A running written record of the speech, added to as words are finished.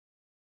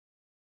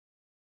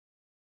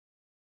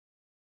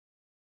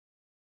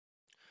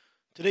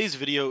Today's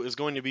video is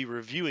going to be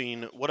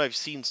reviewing what I've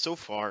seen so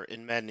far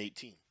in Madden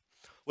 18.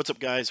 What's up,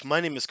 guys?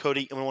 My name is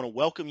Cody, and I want to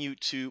welcome you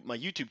to my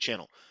YouTube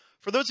channel.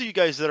 For those of you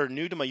guys that are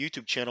new to my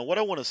YouTube channel, what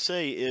I want to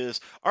say is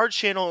our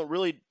channel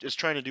really is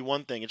trying to do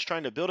one thing. It's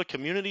trying to build a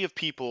community of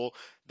people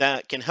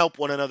that can help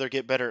one another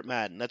get better at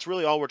Madden. That's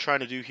really all we're trying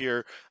to do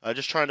here.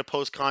 Just trying to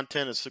post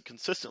content as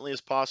consistently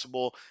as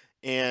possible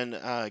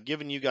and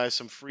giving you guys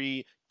some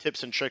free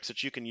tips and tricks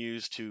that you can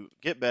use to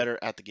get better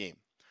at the game.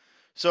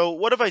 So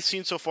what have I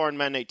seen so far in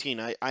Madden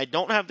 18? I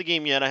don't have the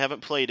game yet. I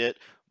haven't played it,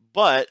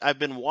 but I've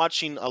been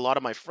watching a lot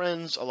of my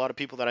friends, a lot of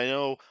people that I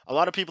know, a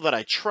lot of people that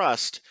I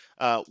trust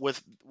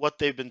with what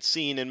they've been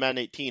seeing in Madden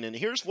 18. And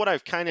here's what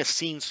I've kind of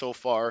seen so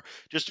far,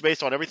 just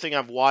based on everything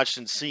I've watched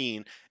and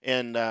seen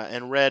and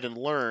read and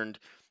learned.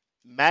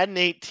 Madden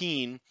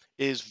 18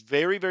 is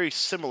very, very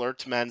similar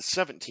to Madden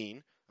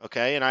 17.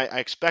 Okay, and I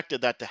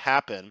expected that to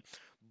happen.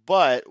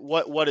 But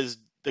what is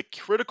the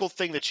critical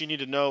thing that you need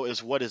to know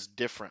is what is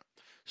different.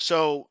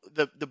 So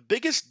the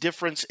biggest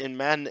difference in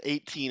Madden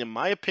 18, in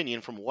my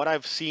opinion, from what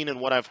I've seen and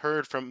what I've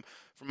heard from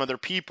other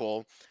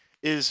people,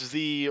 is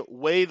the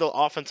way the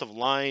offensive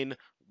line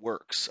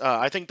works.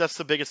 I think that's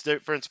the biggest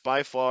difference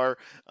by far.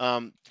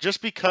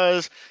 Just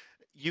because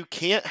you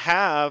can't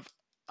have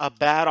a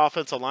bad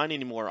offensive line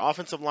anymore.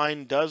 Offensive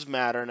line does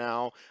matter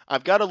now.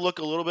 I've got to look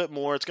a little bit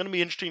more. It's going to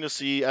be interesting to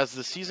see as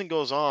the season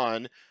goes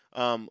on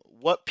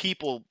what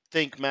people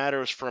think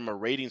matters from a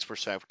ratings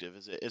perspective.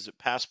 Is it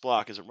pass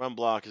block? Is it run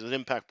block? Is it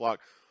impact block?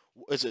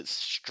 Is it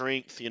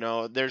strength?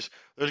 There's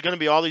going to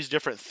be all these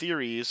different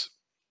theories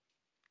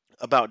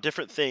about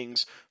different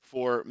things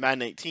for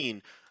Madden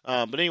 18.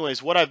 But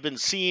anyways, what I've been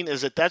seeing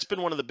is that that's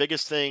been one of the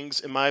biggest things,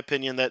 in my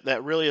opinion,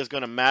 that really is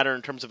going to matter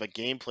in terms of a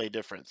gameplay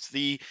difference.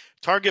 The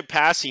target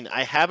passing,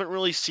 I haven't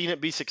really seen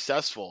it be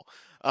successful.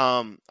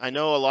 I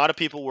know a lot of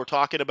people were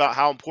talking about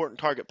how important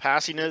target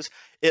passing is.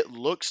 It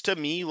looks to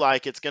me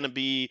like it's going to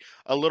be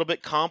a little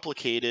bit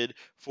complicated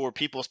for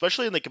people,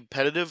 especially in the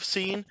competitive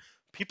scene.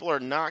 People are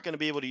not going to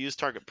be able to use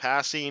target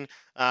passing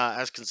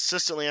as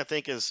consistently, I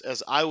think,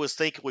 as I was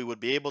thinking we would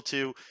be able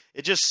to.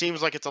 It just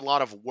seems like it's a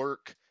lot of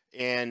work.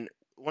 And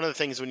one of the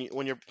things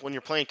when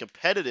you're playing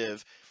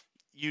competitive,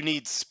 you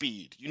need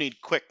speed, you need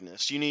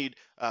quickness, you need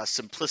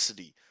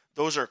simplicity.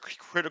 Those are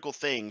critical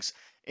things.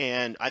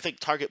 And I think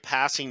target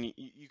passing,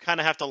 you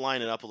kind of have to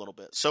line it up a little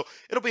bit. So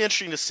it'll be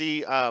interesting to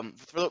see.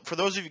 For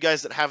those of you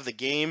guys that have the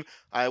game,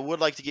 I would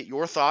like to get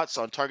your thoughts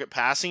on target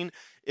passing.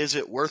 Is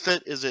it worth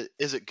it? Is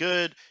it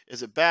good?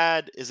 Is it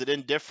bad? Is it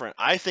indifferent?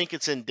 I think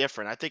it's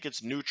indifferent. I think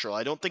it's neutral.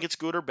 I don't think it's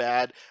good or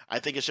bad. I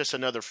think it's just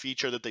another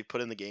feature that they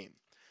put in the game.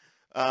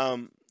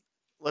 Um,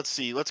 let's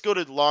see. Let's go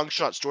to long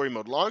shot story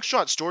mode. Long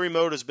shot story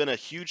mode has been a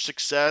huge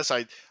success.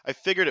 I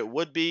figured it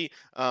would be.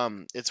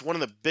 It's one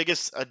of the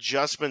biggest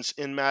adjustments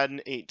in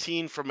Madden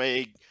 18 from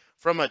a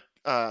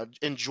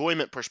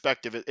enjoyment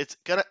perspective. It's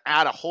gonna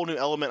add a whole new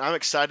element. I'm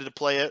excited to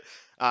play it.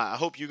 I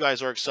hope you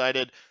guys are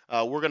excited.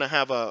 We're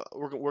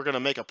gonna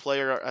make a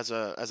player as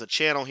a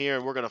channel here,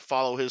 and we're gonna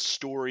follow his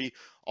story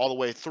all the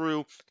way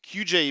through.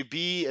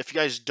 QJB, if you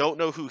guys don't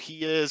know who he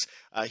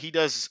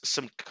does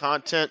some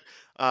content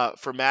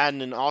for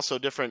Madden and also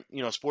different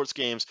sports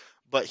games.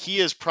 But he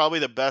is probably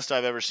the best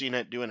I've ever seen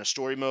at doing a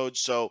story mode.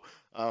 So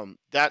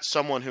that's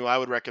someone who I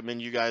would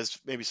recommend you guys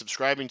maybe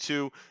subscribing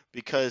to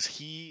because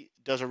he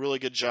does a really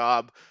good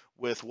job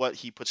with what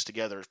he puts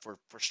together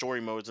for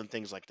story modes and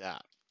things like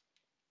that.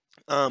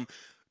 Um,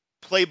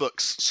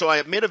 Playbooks. So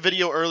I made a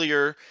video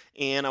earlier,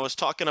 and I was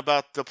talking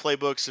about the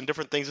playbooks and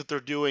different things that they're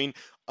doing.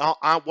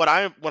 What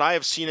I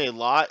have seen a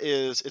lot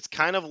is it's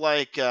kind of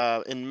like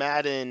in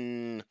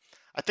Madden.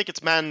 I think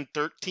it's Madden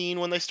 13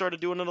 when they started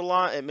doing it a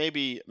lot. It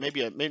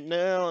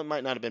no, it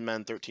might not have been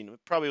Madden 13. It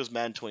probably was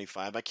Madden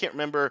 25. I can't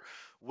remember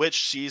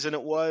which season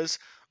it was,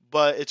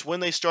 but it's when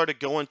they started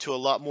going to a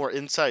lot more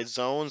inside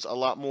zones, a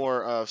lot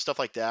more stuff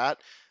like that.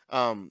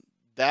 Um,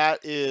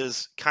 that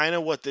is kind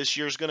of what this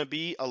year's going to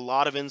be. A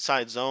lot of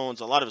inside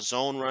zones, a lot of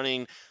zone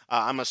running.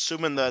 I'm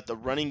assuming that the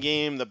running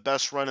game, the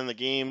best run in the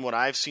game, what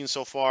I've seen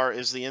so far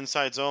is the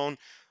inside zone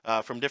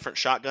from different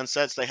shotgun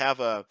sets. They have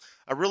a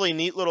really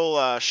neat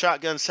little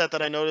shotgun set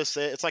that I noticed.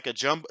 It's like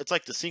it's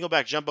like the single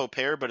back jumbo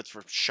pair, but it's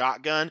for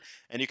shotgun,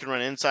 and you can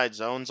run inside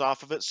zones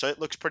off of it. So it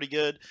looks pretty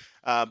good.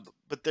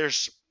 But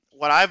there's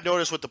what I've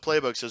noticed with the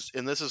playbooks is,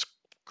 and this is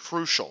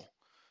crucial.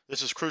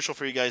 This is crucial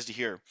for you guys to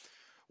hear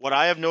what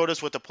I have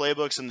noticed with the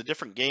playbooks and the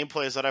different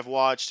gameplays that I've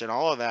watched and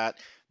all of that,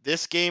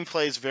 this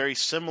gameplay is very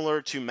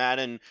similar to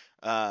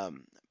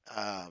um,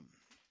 uh,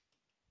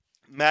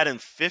 Madden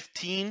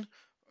 15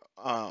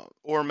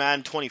 or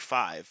Madden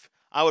 25.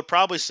 I would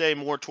probably say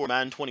more toward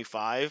Madden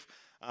 25.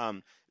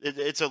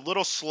 It's a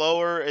little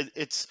slower.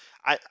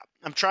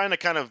 I'm trying to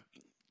kind of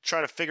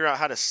try to figure out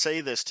how to say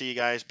this to you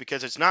guys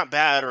because it's not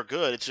bad or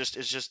good. It's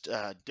just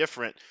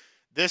different.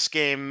 This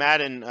game,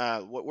 Madden,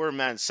 what we're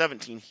Madden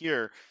 17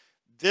 here,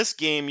 this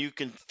game you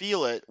can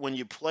feel it when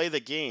you play the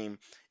game.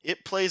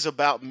 It plays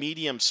about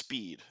medium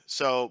speed.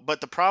 So, but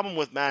the problem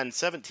with Madden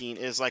 17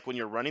 is like when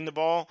you're running the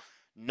ball,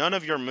 none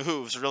of your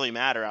moves really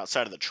matter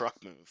outside of the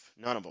truck move.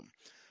 None of them.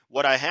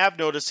 What I have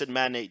noticed in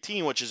Madden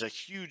 18, which is a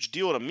huge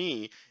deal to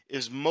me,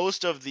 is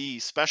most of the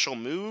special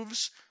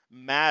moves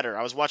matter.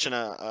 I was watching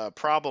a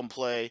problem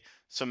play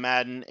some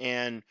Madden,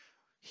 and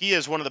he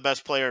is one of the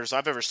best players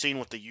I've ever seen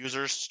with the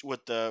users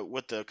with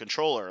the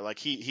controller. Like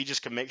he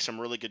just can make some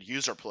really good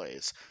user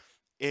plays.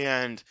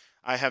 And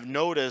I have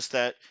noticed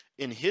that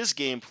in his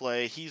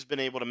gameplay, he's been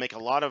able to make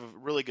a lot of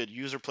really good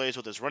user plays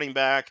with his running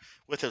back,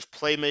 with his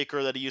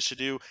playmaker that he used to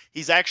do.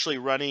 He's actually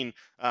running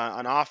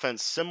an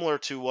offense similar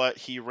to what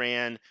he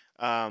ran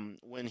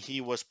when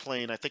he was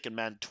playing, I think, in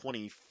Madden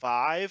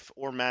 25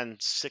 or Madden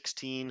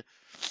 16.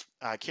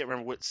 I can't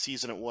remember what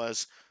season it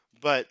was.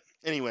 But,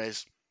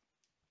 anyways,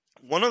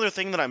 one other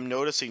thing that I'm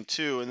noticing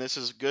too, and this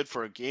is good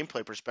for a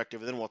gameplay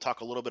perspective, and then we'll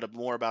talk a little bit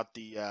more about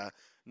the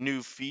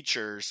new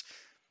features.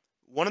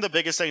 One of the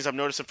biggest things I'm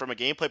noticing from a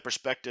gameplay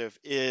perspective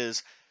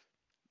is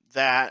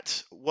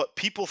that what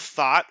people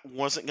thought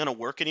wasn't going to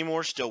work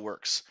anymore still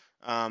works.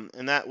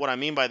 And that what I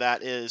mean by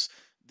that is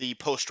the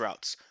post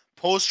routes.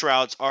 Post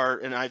routes are,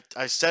 and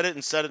I said it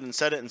and said it and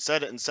said it and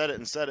said it and said it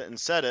and said it and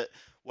said it.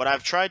 What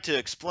I've tried to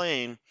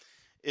explain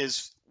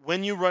is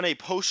when you run a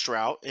post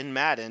route in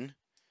Madden,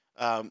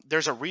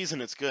 there's a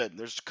reason it's good.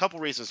 There's a couple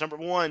reasons. Number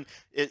one,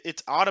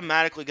 it's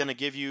automatically going to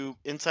give you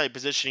inside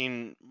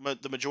positioning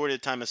the majority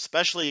of the time,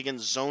 especially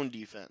against zone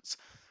defense.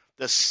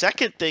 The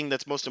second thing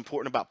that's most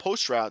important about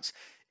post routes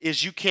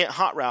is you can't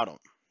hot route them.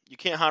 You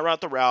can't hot route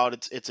the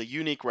route. It's a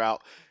unique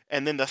route.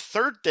 And then the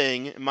third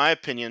thing, in my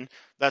opinion,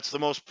 that's the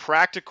most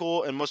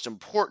practical and most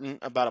important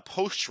about a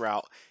post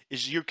route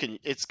is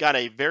it's got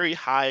a very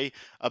high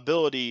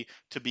ability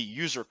to be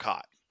user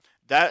caught.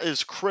 That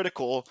is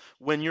critical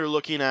when you're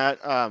looking at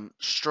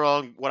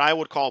strong, what I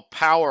would call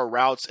power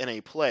routes in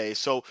a play.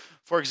 So,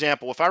 for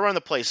example, if I run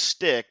the play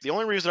stick, the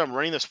only reason I'm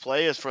running this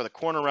play is for the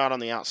corner route on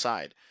the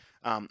outside.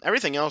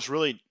 Everything else,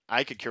 really,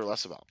 I could care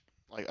less about.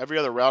 Like every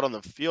other route on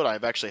the field,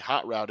 I've actually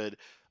hot routed.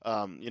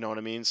 You know what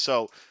I mean?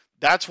 So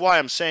that's why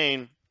I'm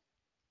saying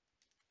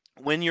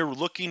when you're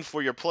looking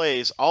for your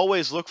plays,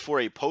 always look for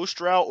a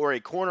post route or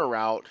a corner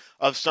route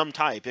of some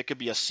type. It could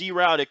be a C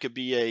route, it could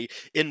be a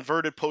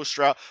inverted post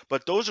route,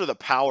 but those are the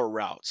power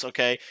routes,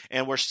 okay?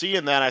 And we're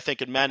seeing that, I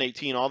think, in Madden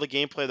 18. All the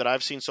gameplay that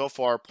I've seen so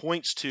far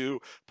points to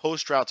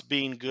post routes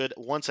being good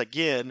once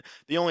again.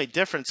 The only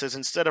difference is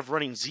instead of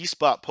running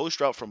Z-spot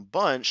post route from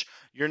bunch,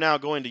 you're now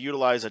going to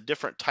utilize a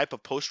different type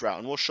of post route,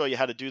 and we'll show you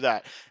how to do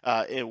that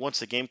once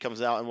the game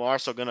comes out. And we're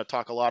also going to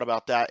talk a lot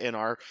about that in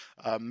our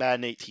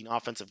Madden 18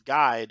 offensive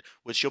guide,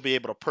 which you'll be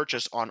able to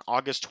purchase on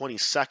August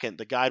 22nd.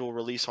 The guide will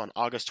release on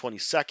August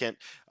 22nd,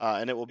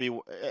 and it will be,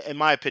 in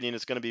my opinion,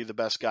 it's going to be the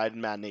best guide in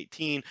Madden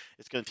 18.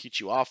 It's going to teach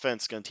you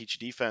offense, it's going to teach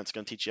you defense, it's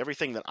going to teach you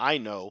everything that I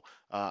know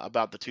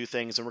about the two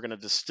things, and we're going to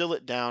distill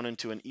it down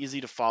into an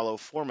easy-to-follow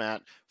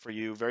format for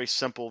you. Very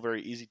simple,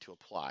 very easy to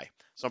apply.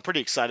 So I'm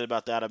pretty excited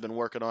about that. I've been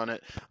working on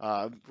it.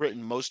 I've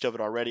written most of it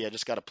already. I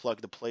just got to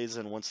plug the plays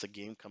in once the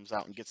game comes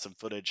out and get some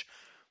footage.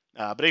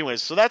 But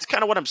anyways, so that's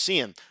kind of what I'm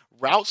seeing.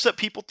 Routes that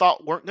people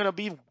thought weren't going to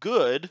be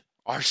good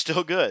are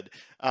still good.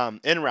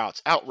 In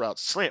routes, out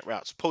routes, slant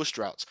routes, post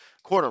routes,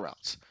 corner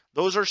routes.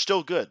 Those are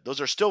still good.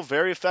 Those are still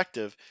very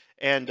effective.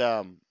 And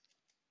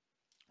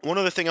one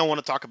other thing I want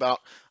to talk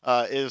about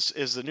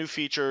is the new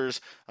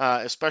features,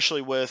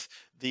 especially with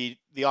the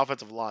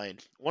offensive line.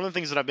 One of the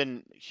things that have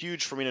been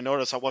huge for me to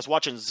notice, I was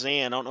watching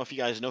Zan. I don't know if you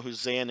guys know who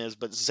Zan is,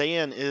 but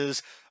Zan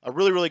is a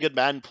really, really good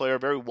Madden player,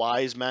 very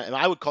wise Madden, and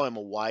I would call him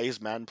a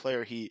wise Madden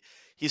player.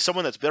 He's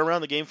someone that's been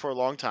around the game for a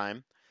long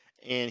time,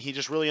 and he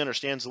just really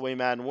understands the way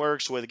Madden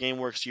works, the way the game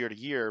works year to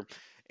year.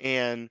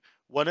 And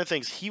one of the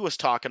things he was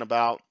talking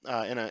about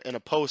in a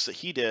post that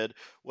he did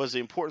was the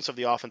importance of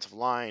the offensive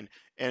line,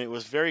 and it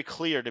was very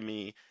clear to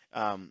me.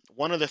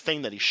 One other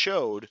thing that he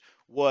showed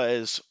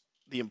was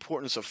the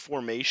importance of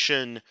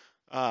formation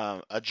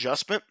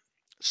adjustment.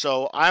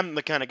 So I'm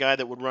the kind of guy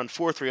that would run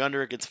 4-3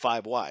 under against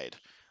 5 wide.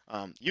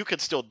 You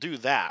could still do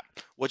that.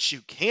 What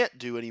you can't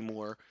do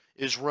anymore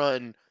is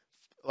run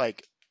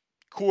like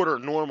quarter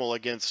normal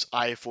against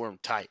I form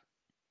tight.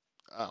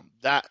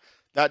 That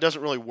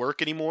doesn't really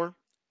work anymore,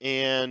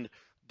 and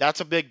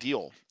that's a big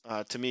deal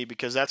to me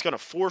because that's going to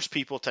force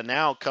people to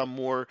now come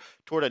more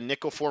toward a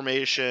nickel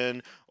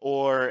formation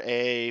or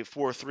a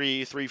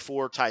 4-3,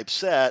 3-4 type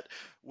set,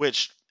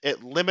 which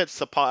it limits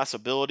the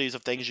possibilities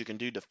of things you can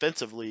do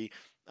defensively.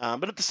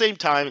 But at the same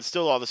time, it's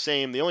still all the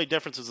same. The only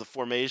difference is the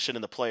formation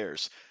and the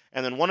players.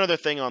 And then one other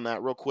thing on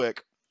that real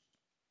quick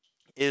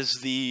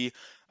is the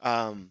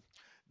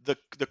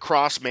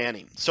cross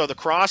manning. So the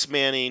cross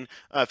manning,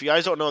 if you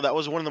guys don't know, that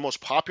was one of the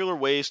most popular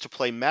ways to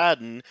play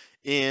Madden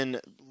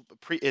in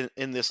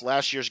this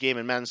last year's game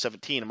in Madden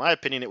 17. In my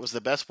opinion, it was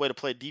the best way to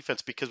play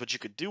defense because what you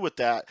could do with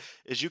that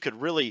is you could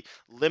really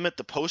limit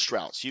the post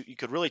routes. You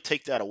could really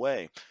take that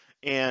away.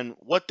 And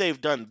what they've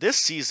done this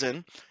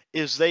season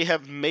is they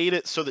have made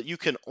it so that you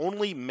can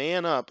only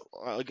man up,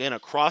 again,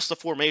 across the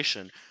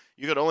formation.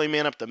 You could only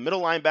man up the middle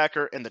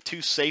linebacker and the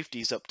 2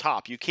 safeties up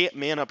top. You can't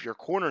man up your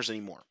corners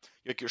anymore.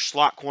 Like your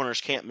slot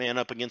corners can't man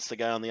up against the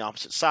guy on the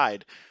opposite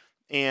side.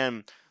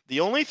 And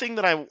the only thing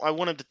that I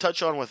wanted to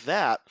touch on with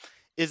that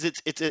is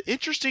it's an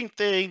interesting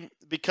thing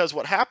because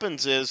what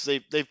happens is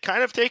they've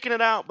kind of taken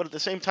it out, but at the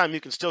same time you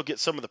can still get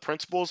some of the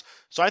principles.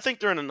 So I think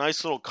they're in a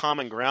nice little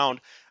common ground.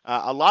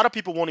 A lot of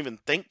people won't even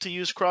think to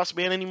use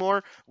crossband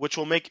anymore, which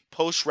will make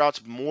post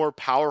routes more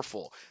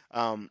powerful.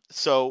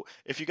 So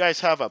if you guys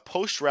have a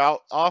post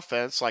route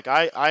offense, like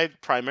I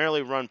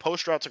primarily run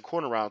post routes and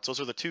corner routes. Those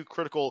are the two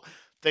critical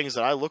things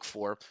that I look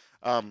for.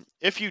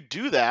 If you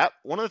do that,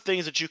 one of the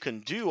things that you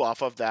can do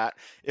off of that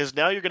is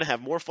now you're going to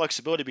have more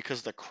flexibility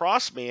because the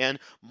cross man,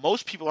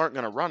 most people aren't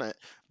going to run it.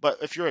 But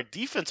if you're a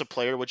defensive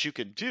player, what you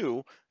can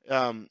do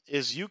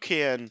is you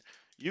can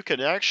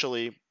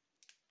actually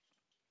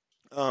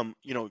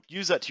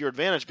use that to your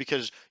advantage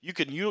because you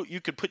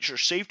could put your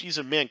safeties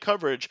in man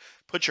coverage,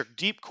 put your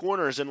deep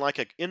corners in like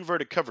an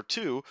inverted cover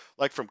two,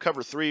 like from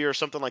cover three or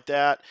something like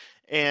that,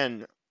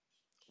 and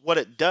what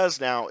it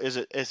does now is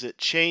it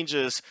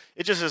changes.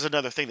 It just is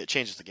another thing that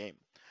changes the game.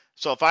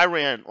 So if I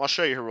ran, I'll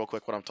show you here real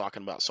quick what I'm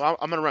talking about. So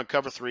I'm going to run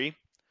cover three.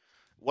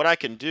 What I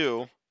can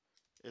do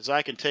is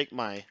I can take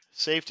my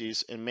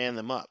safeties and man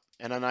them up,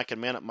 and then I can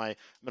man up my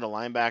middle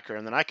linebacker,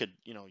 and then I could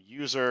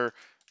user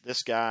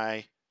this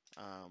guy,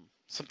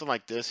 something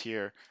like this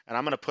here, and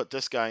I'm going to put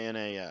this guy in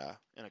a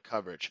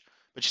coverage.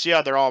 But you see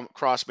how they're all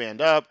cross band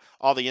up,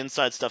 all the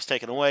inside stuff's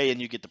taken away, and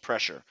you get the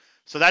pressure.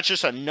 So that's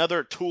just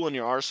another tool in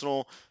your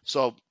arsenal.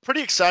 So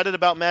pretty excited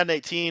about Madden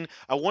 18.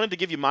 I wanted to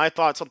give you my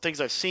thoughts on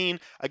things I've seen.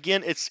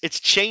 Again, it's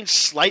changed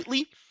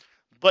slightly,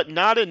 but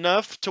not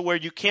enough to where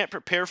you can't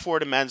prepare for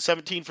it in Madden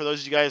 17 for those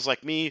of you guys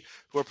like me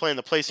who are playing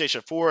the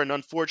PlayStation 4 and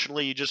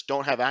unfortunately you just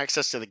don't have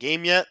access to the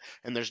game yet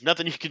and there's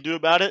nothing you can do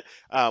about it.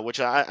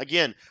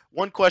 Again,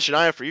 one question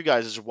I have for you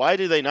guys is why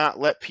do they not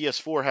let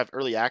PS4 have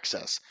early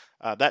access?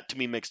 That to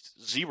me makes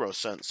zero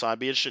sense. So I'd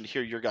be interested to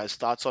hear your guys'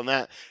 thoughts on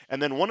that.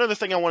 And then one other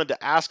thing I wanted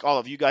to ask all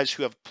of you guys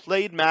who have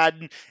played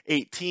Madden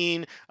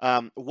 18,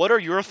 what are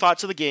your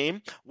thoughts of the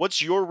game?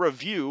 What's your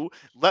review?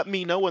 Let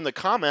me know in the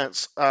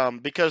comments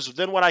because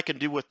then what I can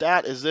do with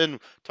that is then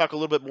talk a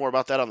little bit more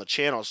about that on the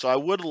channel. So I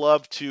would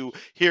love to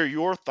hear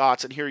your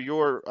thoughts and hear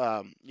your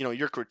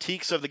your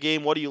critiques of the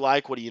game. What do you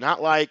like? What do you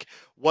not like?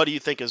 What do you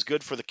think is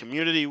good for the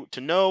community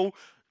to know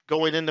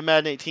going into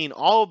Madden 18?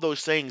 All of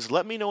those things,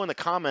 let me know in the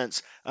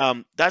comments.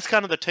 That's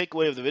kind of the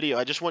takeaway of the video.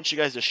 I just want you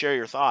guys to share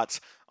your thoughts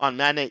on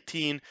Madden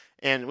 18,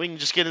 and we can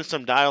just get in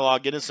some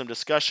dialogue, get in some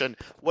discussion.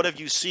 What have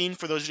you seen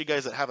for those of you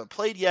guys that haven't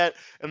played yet?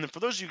 And then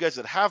for those of you guys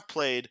that have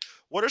played,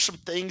 what are some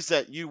things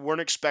that you weren't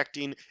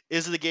expecting?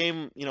 Is the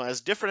game, as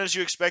different as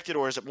you expected,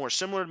 or is it more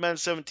similar to Madden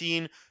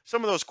 17?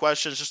 Some of those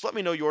questions, just let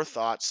me know your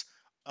thoughts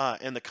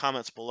in the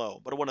comments below.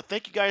 But I want to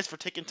thank you guys for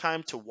taking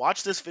time to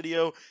watch this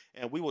video,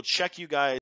 and we will check you guys